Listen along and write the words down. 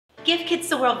Give Kids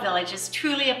the World Village is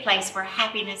truly a place where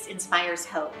happiness inspires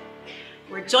hope,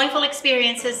 where joyful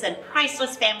experiences and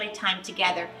priceless family time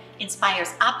together inspires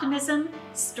optimism,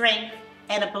 strength,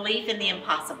 and a belief in the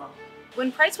impossible.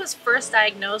 When Price was first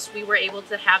diagnosed, we were able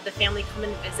to have the family come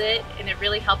and visit, and it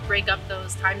really helped break up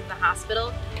those times in the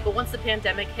hospital. But once the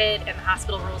pandemic hit and the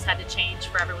hospital rules had to change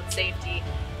for everyone's safety,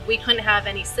 we couldn't have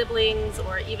any siblings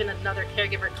or even another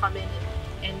caregiver come in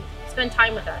and spend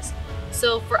time with us.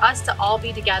 So for us to all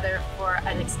be together for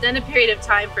an extended period of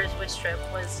time for his wish trip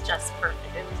was just perfect.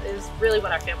 It was really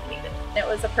what our family needed. It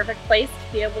was a perfect place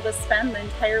to be able to spend the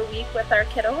entire week with our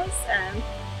kiddos, and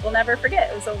we'll never forget.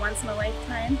 It was a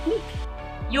once-in-a-lifetime week.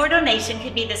 Your donation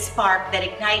could be the spark that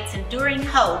ignites enduring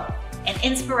hope and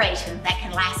inspiration that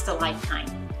can last a lifetime.